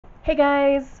Hey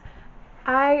guys,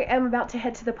 I am about to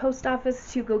head to the post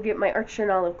office to go get my Archer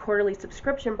and Olive quarterly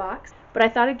subscription box, but I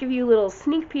thought I'd give you a little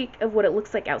sneak peek of what it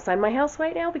looks like outside my house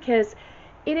right now because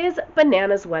it is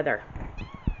bananas weather.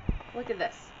 Look at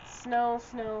this. Snow,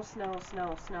 snow, snow,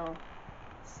 snow, snow,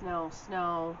 snow,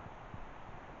 snow,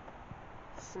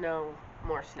 snow,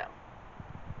 more snow.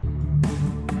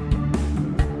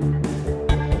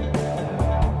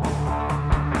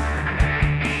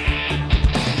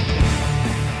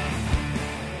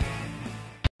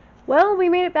 Well, we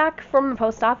made it back from the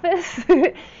post office.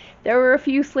 There were a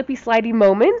few slippy, slidey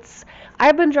moments.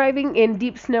 I've been driving in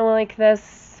deep snow like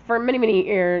this for many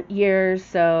years,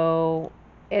 so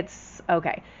it's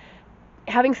okay.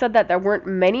 Having said that, there weren't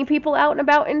many people out and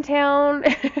about in town,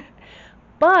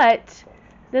 but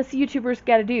this YouTuber's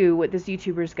got to do what this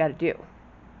YouTuber's got to do.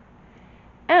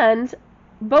 And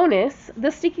bonus, the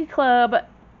Sticky Club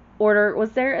order was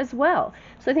there as well.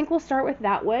 So I think we'll start with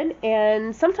that one.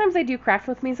 And sometimes I do craft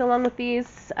with me's along with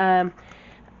these. I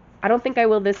don't think I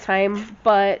will this time,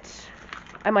 but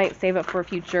I might save it for a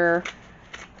future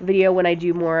video when I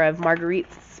do more of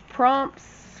Marguerite's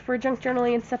prompts for junk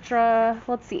journaling, etc.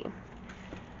 Let's see.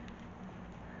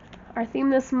 Our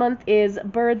theme this month is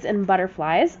birds and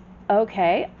butterflies.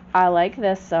 Okay, I like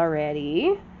this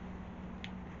already.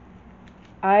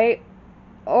 I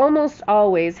almost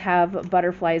always have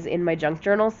butterflies in my junk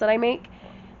journals that I make.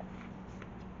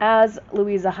 As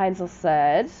Louisa Heinzel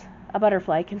said, a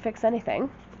butterfly can fix anything.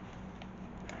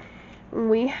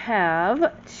 We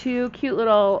have two cute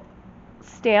little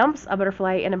stamps, a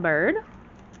butterfly and a bird.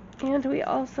 And we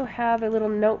also have a little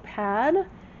notepad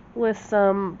with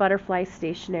some butterfly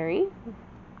stationery.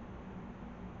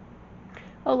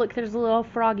 Oh, look, there's a little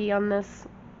froggy on this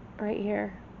right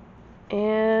here.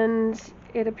 And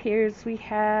it appears we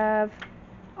have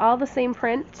all the same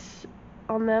print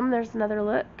on them. There's another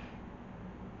look.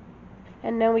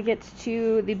 And now we get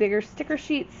to the bigger sticker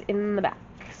sheets in the back.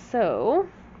 So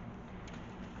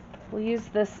we'll use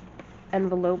this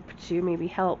envelope to maybe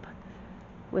help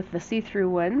with the see-through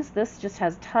ones. This just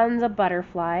has tons of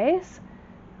butterflies.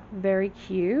 Very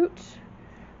cute.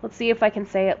 Let's see if I can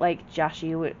say it like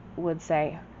Joshi would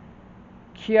say.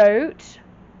 Cute.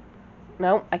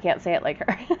 No, I can't say it like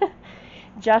her.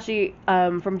 Joshi,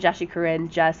 from Joshi Corinne,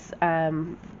 Jess,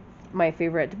 my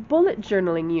favorite bullet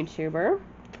journaling YouTuber.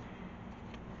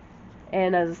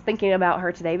 And I was thinking about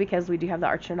her today because we do have the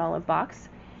Archer and Olive box.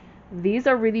 These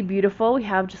are really beautiful. We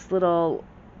have just little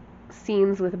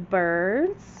scenes with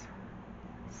birds.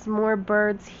 Some more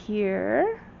birds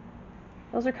here.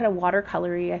 Those are kind of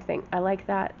watercolory, I think. I like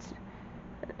that.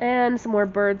 And some more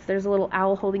birds. There's a little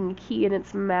owl holding a key in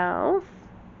its mouth.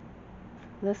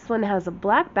 This one has a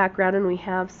black background, and we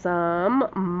have some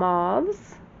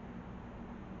moths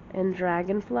and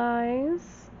dragonflies.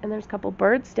 And there's a couple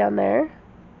birds down there.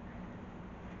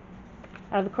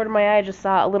 Out of the corner of my eye, I just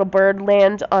saw a little bird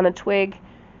land on a twig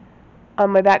on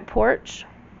my back porch.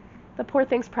 The poor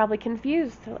thing's probably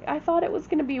confused. I thought it was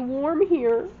going to be warm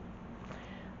here.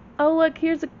 Oh, look,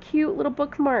 here's a cute little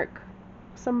bookmark.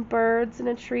 Some birds in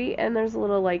a tree, and there's a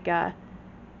little, like,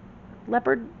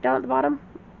 leopard down at the bottom.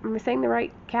 Am I saying the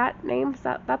right cat name?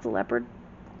 That's a leopard.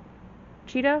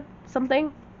 Cheetah?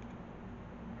 Something?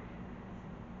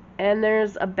 And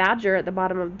there's a badger at the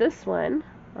bottom of this one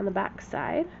on the back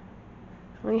side.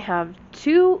 We have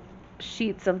two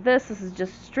sheets of this. This is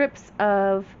just strips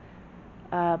of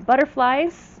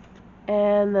butterflies.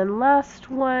 And then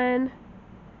last one,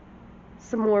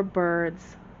 some more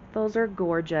birds. Those are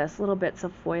gorgeous. Little bits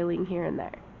of foiling here and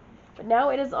there. But now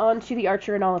it is on to the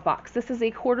Archer and Olive box. This is a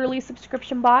quarterly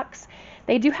subscription box.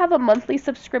 They do have a monthly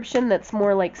subscription that's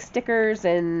more like stickers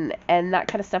and that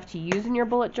kind of stuff to use in your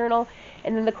bullet journal.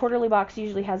 And then the quarterly box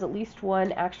usually has at least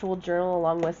one actual journal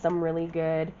along with some really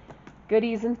good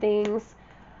goodies and things.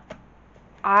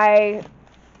 I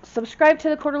subscribed to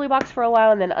the quarterly box for a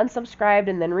while and then unsubscribed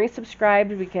and then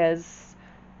resubscribed because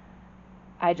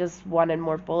I just wanted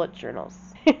more bullet journals.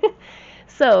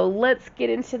 So let's get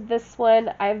into this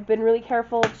one. I've been really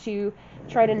careful to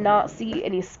try to not see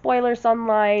any spoilers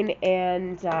online,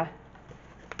 and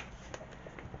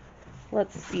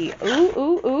let's see.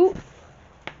 Ooh.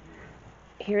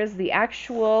 Here's the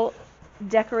actual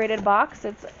decorated box.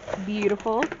 It's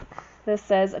beautiful. This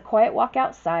says, a quiet walk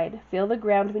outside, feel the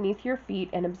ground beneath your feet,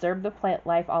 and observe the plant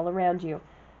life all around you.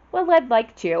 Well, I'd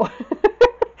like to,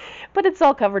 but it's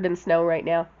all covered in snow right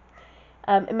now.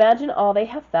 Imagine all they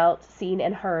have felt, seen,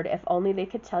 and heard. If only they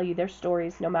could tell you their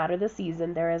stories. No matter the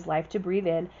season, there is life to breathe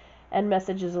in and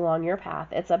messages along your path.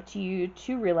 It's up to you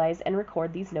to realize and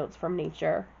record these notes from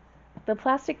nature. The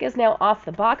plastic is now off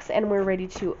the box, and we're ready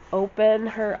to open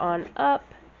her on up.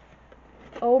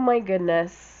 Oh my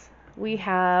goodness. We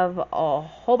have a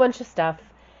whole bunch of stuff.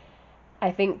 I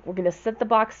think we're going to set the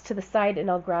box to the side and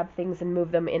I'll grab things and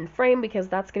move them in frame because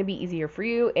that's going to be easier for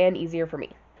you and easier for me.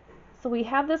 So we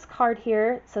have this card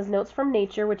here. It says Notes from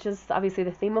Nature, which is obviously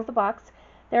the theme of the box.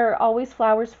 There are always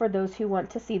flowers for those who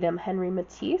want to see them, Henry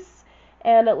Matisse.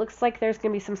 And it looks like there's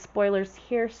going to be some spoilers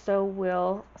here, so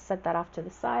we'll set that off to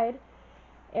the side.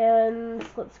 And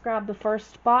let's grab the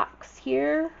first box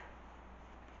here.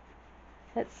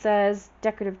 It says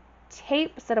decorative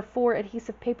tape, set of 4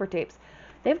 adhesive paper tapes.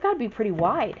 They've got to be pretty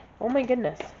wide. Oh my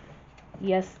goodness.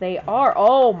 Yes, they are.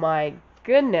 Oh my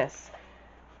goodness.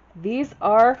 These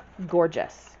are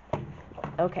gorgeous.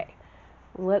 Okay,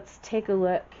 let's take a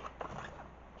look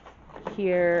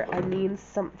here. I need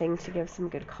something to give some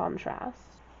good contrast.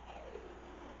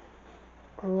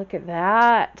 Look at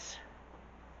that.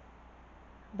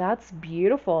 That's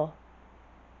beautiful.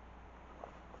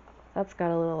 That's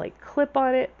got a little like clip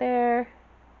on it there.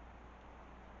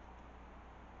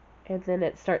 And then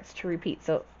it starts to repeat.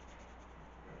 So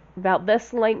about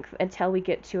this length until we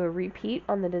get to a repeat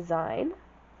on the design.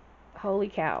 Holy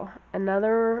cow.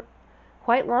 Another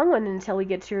quite long one until we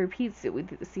get to repeats. We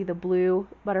see the blue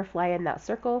butterfly in that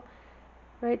circle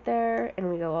right there. And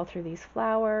we go all through these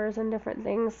flowers and different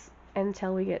things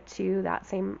until we get to that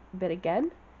same bit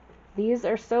again. These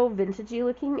are so vintagey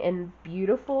looking and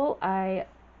beautiful. I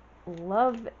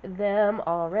love them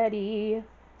already.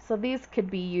 So these could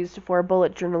be used for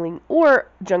bullet journaling or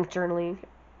junk journaling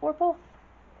or both.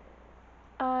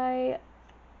 I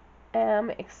am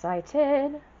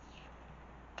excited.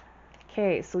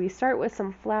 Okay, so we start with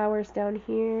some flowers down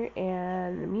here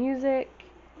and music.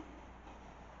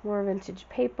 More vintage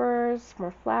papers,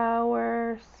 more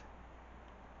flowers.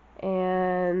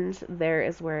 And there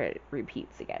is where it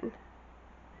repeats again.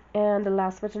 And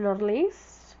last but not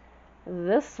least,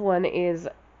 this one is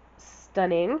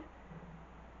stunning.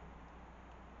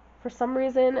 For some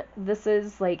reason, this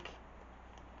is like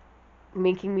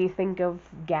making me think of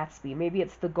Gatsby. Maybe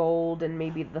it's the gold and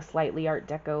maybe the slightly Art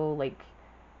Deco like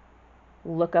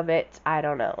look of it. I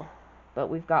don't know. But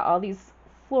we've got all these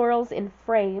florals in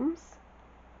frames.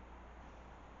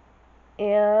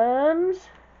 And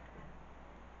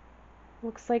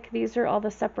looks like these are all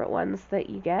the separate ones that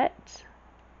you get.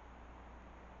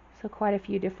 So quite a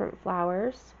few different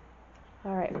flowers.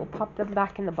 Alright, we'll pop them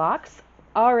back in the box.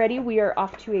 Already we are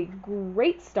off to a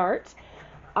great start.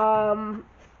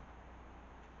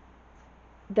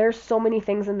 There's so many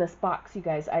things in this box, you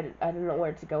guys. I don't know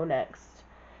where to go next.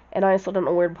 And I also don't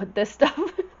know where to put this stuff.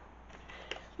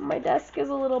 My desk is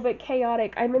a little bit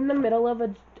chaotic. I'm in the middle of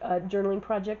a journaling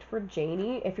project for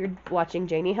Janie. If you're watching,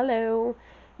 Janie, hello.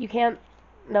 You can't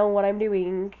know what I'm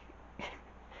doing.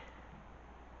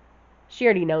 She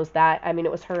already knows that. I mean,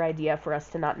 it was her idea for us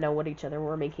to not know what each other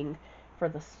were making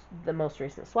for the most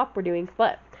recent swap we're doing.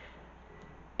 But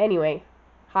anyway,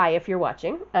 hi if you're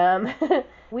watching.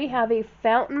 We have a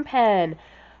fountain pen.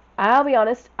 I'll be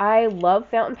honest, I love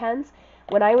fountain pens.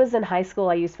 When I was in high school,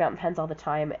 I used fountain pens all the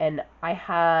time, and I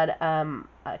had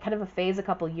kind of a phase a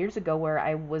couple years ago where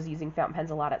I was using fountain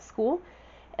pens a lot at school,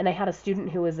 and I had a student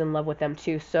who was in love with them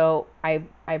too. So I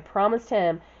promised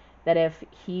him that if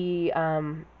he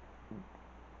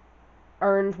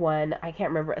earned one, I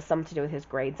can't remember, something to do with his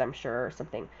grades, I'm sure, or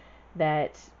something,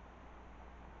 that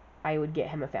I would get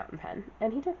him a fountain pen,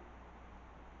 and he did.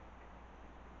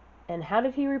 And how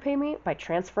did he repay me? By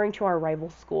transferring to our rival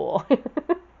school.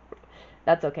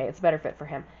 That's okay. It's a better fit for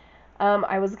him.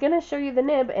 I was going to show you the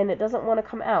nib, and it doesn't want to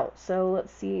come out. So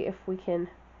let's see if we can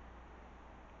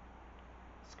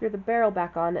screw the barrel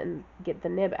back on and get the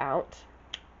nib out.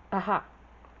 Aha.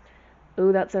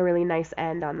 Ooh, that's a really nice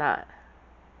end on that.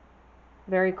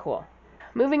 Very cool.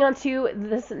 Moving on to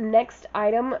this next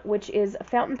item, which is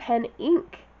fountain pen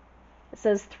ink. It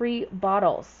says 3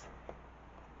 bottles.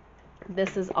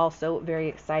 This is also very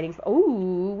exciting.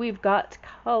 Ooh, we've got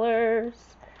colors.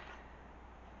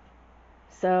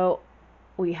 So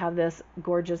we have this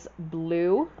gorgeous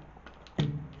blue,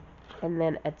 and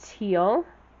then a teal,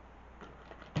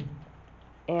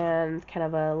 and kind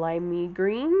of a limey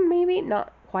green, maybe?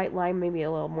 Not quite lime, maybe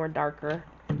a little more darker.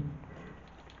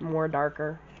 More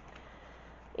darker.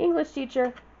 English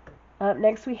teacher. Up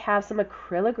next we have some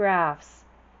acrylographs.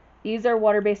 These are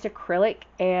water-based acrylic,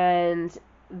 and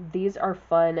these are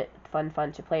fun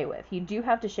to play with. You do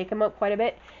have to shake them up quite a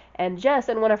bit. And Jess,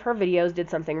 in one of her videos, did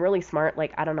something really smart.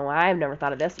 Like, I don't know why I've never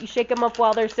thought of this. You shake them up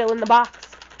while they're still in the box.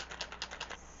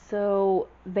 So,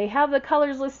 they have the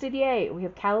colors listed, yay. We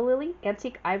have Calla Lily,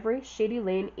 Antique Ivory, Shady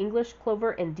Lane, English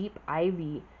Clover, and Deep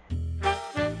Ivy.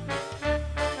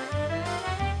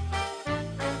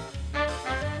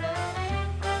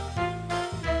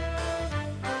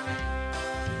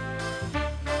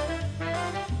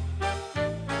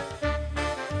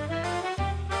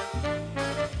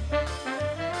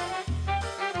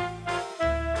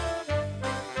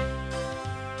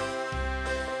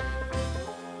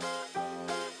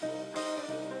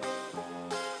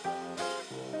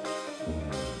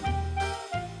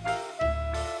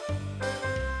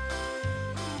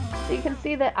 So you can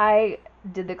see that I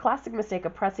did the classic mistake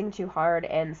of pressing too hard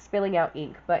and spilling out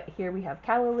ink, but here we have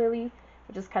Calla Lily,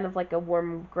 which is kind of like a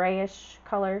warm grayish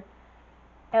color,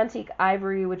 Antique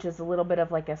Ivory, which is a little bit of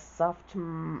like a soft,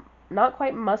 not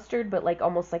quite mustard, but like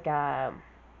almost like a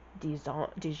Dijon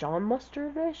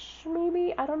mustardish,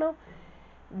 maybe? I don't know.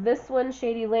 This one,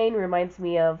 Shady Lane, reminds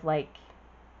me of like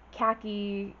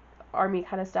khaki army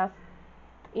kind of stuff.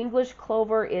 English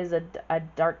Clover is a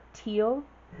dark teal,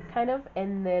 kind of.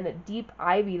 And then Deep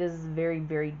Ivy, this is very,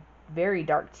 very, very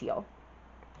dark teal.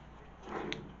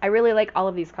 I really like all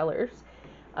of these colors.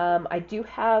 I do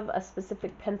have a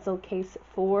specific pencil case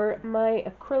for my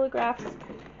acrylographs,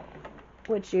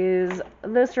 which is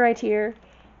this right here,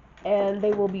 and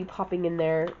they will be popping in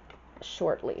there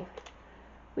shortly.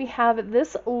 We have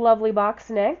this lovely box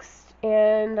next,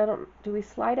 and do we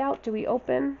slide out? Do we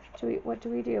open? What do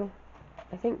we do?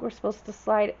 I think we're supposed to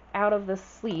slide out of the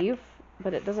sleeve,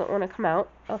 but it doesn't want to come out.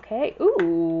 Okay,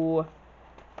 ooh.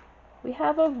 We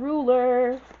have a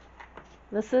ruler.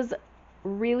 This is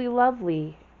really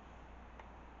lovely.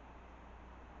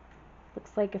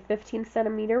 Looks like a 15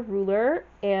 centimeter ruler,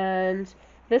 and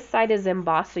this side is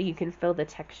embossed so you can feel the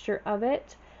texture of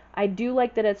it. I do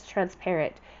like that it's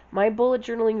transparent. My bullet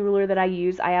journaling ruler that I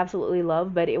use, I absolutely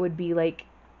love, but it would be like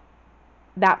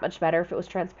that much better if it was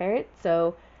transparent.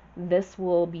 So this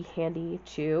will be handy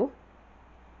to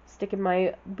stick in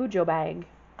my bujo bag.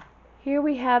 Here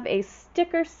we have a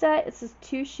sticker set. This is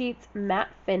 2 sheets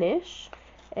matte finish.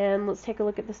 And let's take a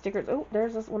look at the stickers. Oh,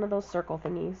 there's one of those circle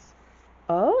thingies.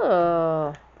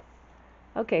 Oh.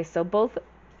 Okay, so both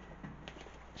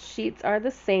sheets are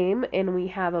the same, and we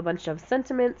have a bunch of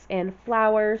sentiments and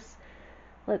flowers.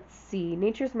 Let's see.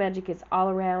 Nature's magic is all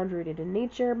around, rooted in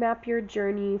nature. Map your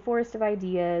journey, forest of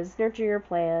ideas, nurture your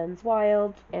plans,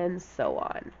 wild, and so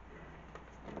on.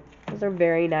 Those are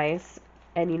very nice.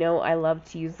 And you know, I love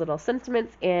to use little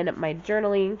sentiments in my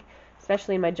journaling,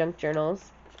 especially in my junk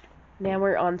journals. Now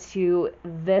we're on to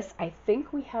this. I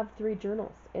think we have 3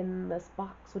 journals in this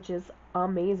box, which is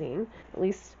amazing. At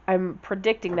least I'm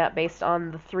predicting that based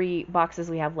on the 3 boxes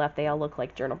we have left. They all look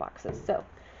like journal boxes. So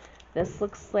this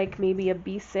looks like maybe a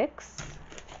B6.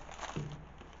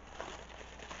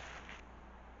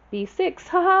 B6,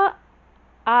 haha!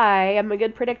 I am a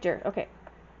good predictor. Okay.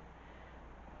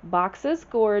 Box is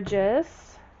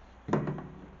gorgeous.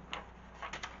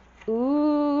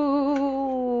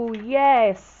 Ooh,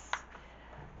 yes!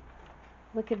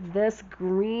 Look at this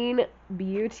green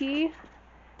beauty.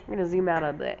 I'm going to zoom out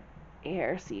of the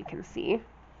air so you can see.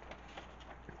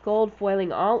 Gold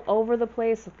foiling all over the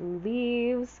place with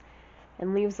leaves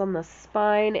and leaves on the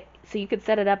spine. So you could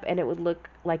set it up and it would look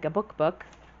like a book.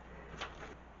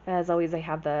 As always, I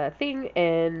have the thing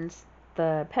and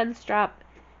the pen strap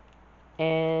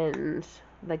and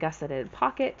the gusseted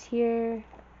pocket here.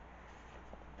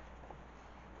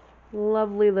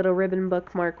 Lovely little ribbon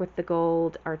bookmark with the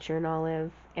gold Archer and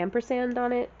Olive ampersand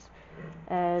on it,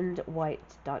 and white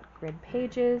dot grid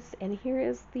pages. And here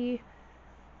is the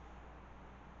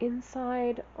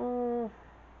inside, the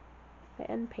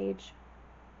end page.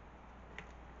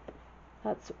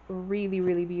 That's really,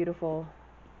 really beautiful.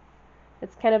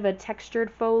 It's kind of a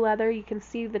textured faux leather. You can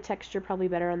see the texture probably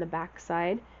better on the back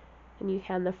side, and you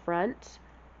can the front.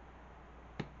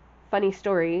 Funny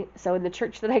story, so in the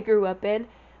church that I grew up in,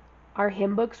 our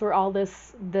hymn books were all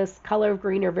this color of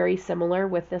green or very similar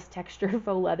with this textured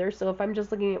faux leather. So if I'm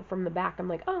just looking at it from the back, I'm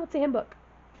like, oh, it's a hymn book.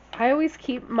 I always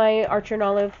keep my Archer and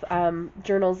Olive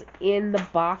journals in the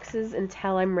boxes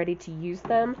until I'm ready to use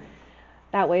them.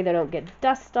 That way they don't get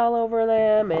dust all over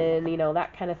them and, you know,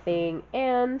 that kind of thing.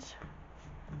 And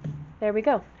there we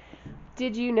go.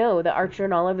 Did you know that Archer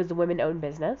and Olive is a women-owned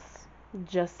business?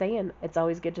 Just saying. It's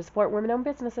always good to support women-owned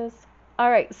businesses.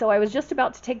 Alright, so I was just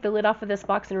about to take the lid off of this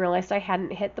box and realized I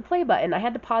hadn't hit the play button. I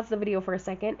had to pause the video for a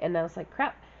second, and I was like,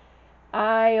 crap,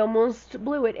 I almost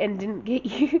blew it and didn't get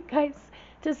you guys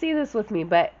to see this with me.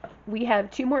 But we have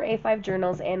 2 more A5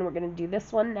 journals, and we're going to do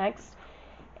this one next.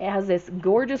 It has this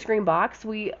gorgeous green box.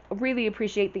 We really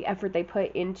appreciate the effort they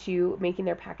put into making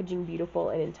their packaging beautiful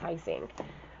and enticing.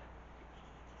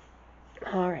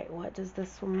 Alright, what does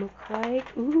this one look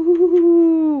like?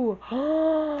 Ooh!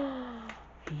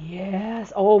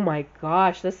 Yes. Oh my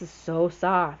gosh, this is so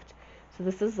soft. So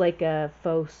this is like a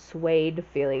faux suede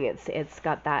feeling. It's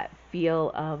got that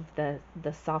feel of the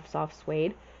soft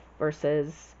suede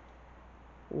versus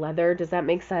leather. Does that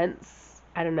make sense?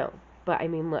 I don't know. But I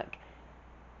mean, look.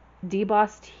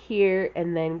 Debossed here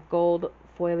and then gold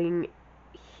foiling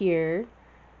here.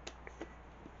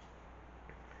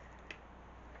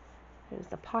 There's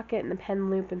the pocket and the pen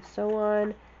loop and so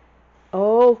on.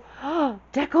 Oh,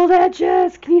 deckled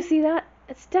edges! Can you see that?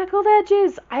 It's deckled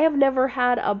edges. I have never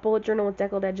had a bullet journal with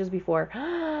deckled edges before.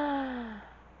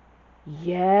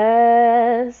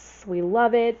 Yes, we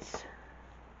love it.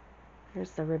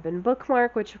 Here's the ribbon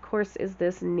bookmark, which of course is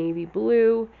this navy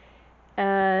blue.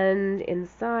 And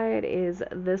inside is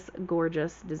this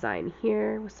gorgeous design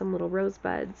here with some little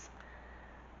rosebuds.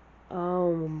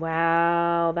 Oh,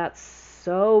 wow. That's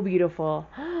so beautiful.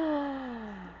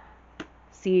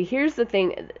 See, here's the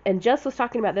thing, and Jess was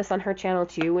talking about this on her channel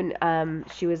too when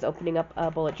she was opening up a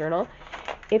bullet journal.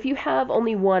 If you have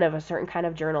only one of a certain kind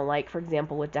of journal, like for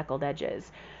example with deckled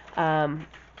edges,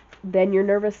 then you're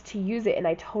nervous to use it, and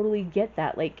I totally get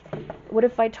that. Like, what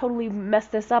if I totally mess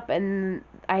this up and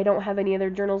I don't have any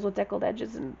other journals with deckled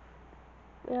edges? And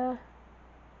yeah,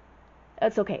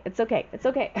 it's okay. It's okay. It's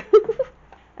okay.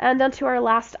 And on to our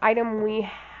last item, we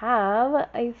have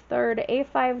a third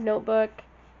A5 notebook.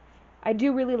 I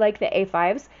do really like the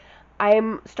A5s.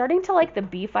 I'm starting to like the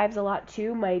B5s a lot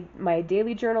too. My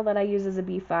daily journal that I use is a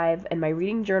B5, and my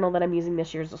reading journal that I'm using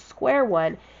this year is a square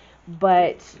one.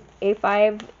 But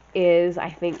A5 is, I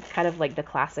think, kind of like the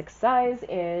classic size,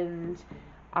 and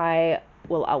I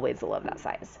will always love that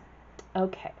size.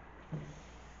 Okay.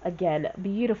 Again,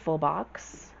 beautiful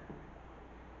box.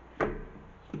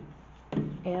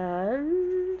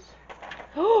 And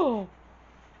oh,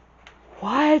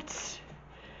 what?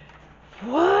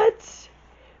 What?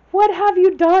 What have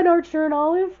you done, Archer and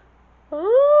Olive?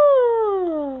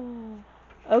 Oh.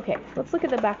 Okay, let's look at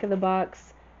the back of the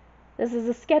box. This is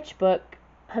a sketchbook,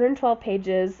 112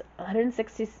 pages,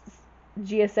 160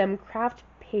 GSM craft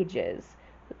pages.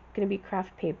 It's going to be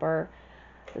craft paper.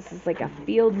 This is like a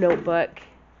field notebook.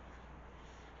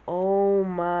 Oh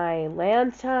my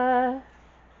Lanta.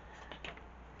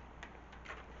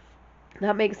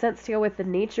 That makes sense to go with the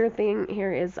nature thing.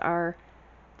 Here is our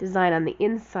design on the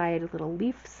inside, little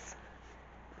leaves.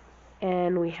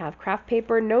 And we have craft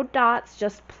paper, no dots,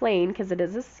 just plain because it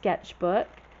is a sketchbook.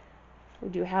 We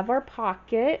do have our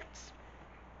pocket.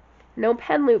 No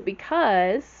pen loop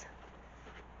because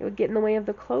it would get in the way of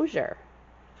the closure.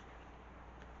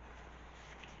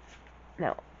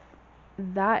 Now,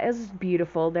 that is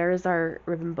beautiful. There is our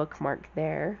ribbon bookmark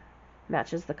there.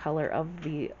 Matches the color of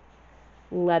the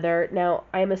leather. Now,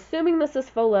 I'm assuming this is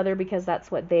faux leather because that's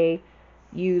what they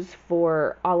use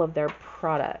for all of their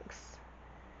products.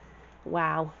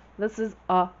 Wow, this is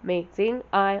amazing.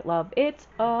 I love it.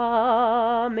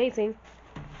 Amazing.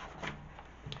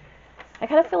 I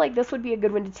kind of feel like this would be a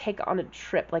good one to take on a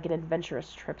trip, like an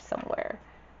adventurous trip somewhere.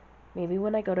 Maybe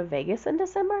when I go to Vegas in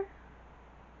December?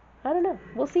 I don't know.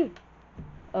 We'll see.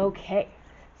 Okay,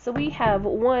 so we have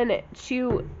 1,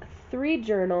 2, 3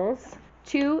 journals,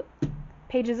 2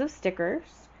 pages of stickers,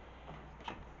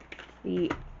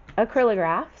 the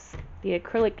acrylographs, the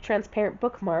acrylic transparent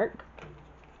bookmark,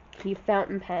 the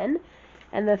fountain pen,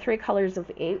 and the 3 colors of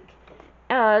ink,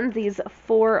 and these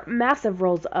 4 massive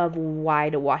rolls of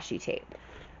wide washi tape.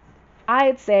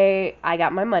 I'd say I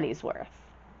got my money's worth.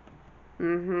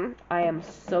 I am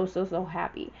so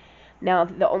happy. Now,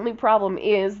 the only problem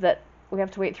is that we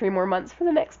have to wait 3 more months for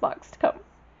the next box to come.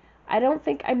 I don't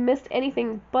think I missed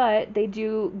anything, but they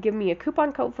do give me a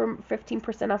coupon code for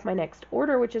 15% off my next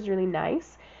order, which is really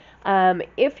nice.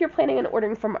 If you're planning on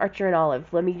ordering from Archer and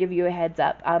Olive, let me give you a heads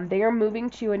up. They are moving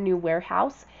to a new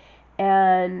warehouse,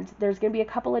 and there's going to be a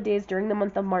couple of days during the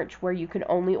month of March where you can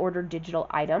only order digital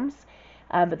items,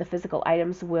 but the physical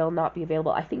items will not be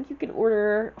available. I think you can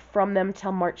order from them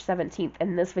till March 17th,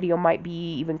 and this video might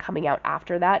be even coming out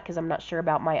after that because I'm not sure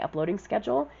about my uploading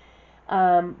schedule.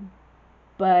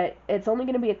 But it's only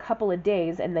going to be a couple of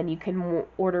days, and then you can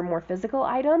order more physical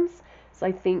items. So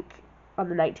I think on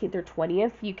the 19th or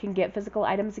 20th you can get physical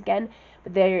items again.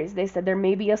 But they said there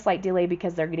may be a slight delay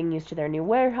because they're getting used to their new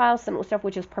warehouse and stuff,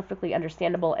 which is perfectly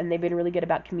understandable. And they've been really good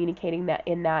about communicating that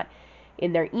in their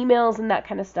emails and that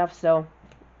kind of stuff. So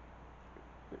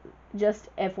just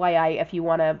FYI if you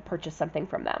want to purchase something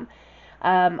from them.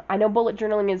 I know bullet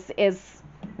journaling is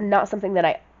not something that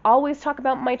I always talk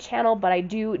about on my channel, but I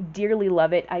do dearly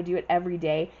love it. I do it every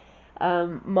day.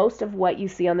 Most of what you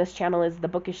see on this channel is the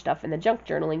bookish stuff and the junk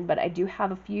journaling, but I do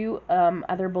have a few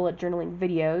other bullet journaling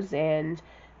videos and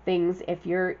things if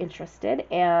you're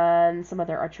interested, and some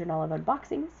other Archer and Olive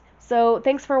unboxings. So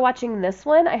thanks for watching this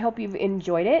one. I hope you've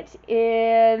enjoyed it,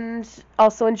 and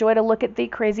also enjoyed a look at the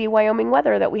crazy Wyoming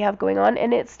weather that we have going on,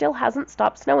 and it still hasn't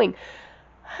stopped snowing.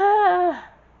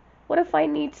 What if I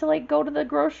need to go to the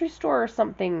grocery store or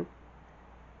something?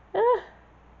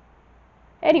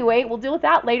 Anyway, we'll deal with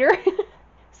that later.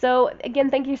 So again,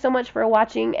 thank you so much for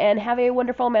watching, and have a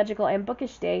wonderful, magical, and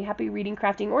bookish day. Happy reading,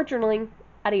 crafting, or journaling.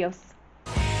 Adios.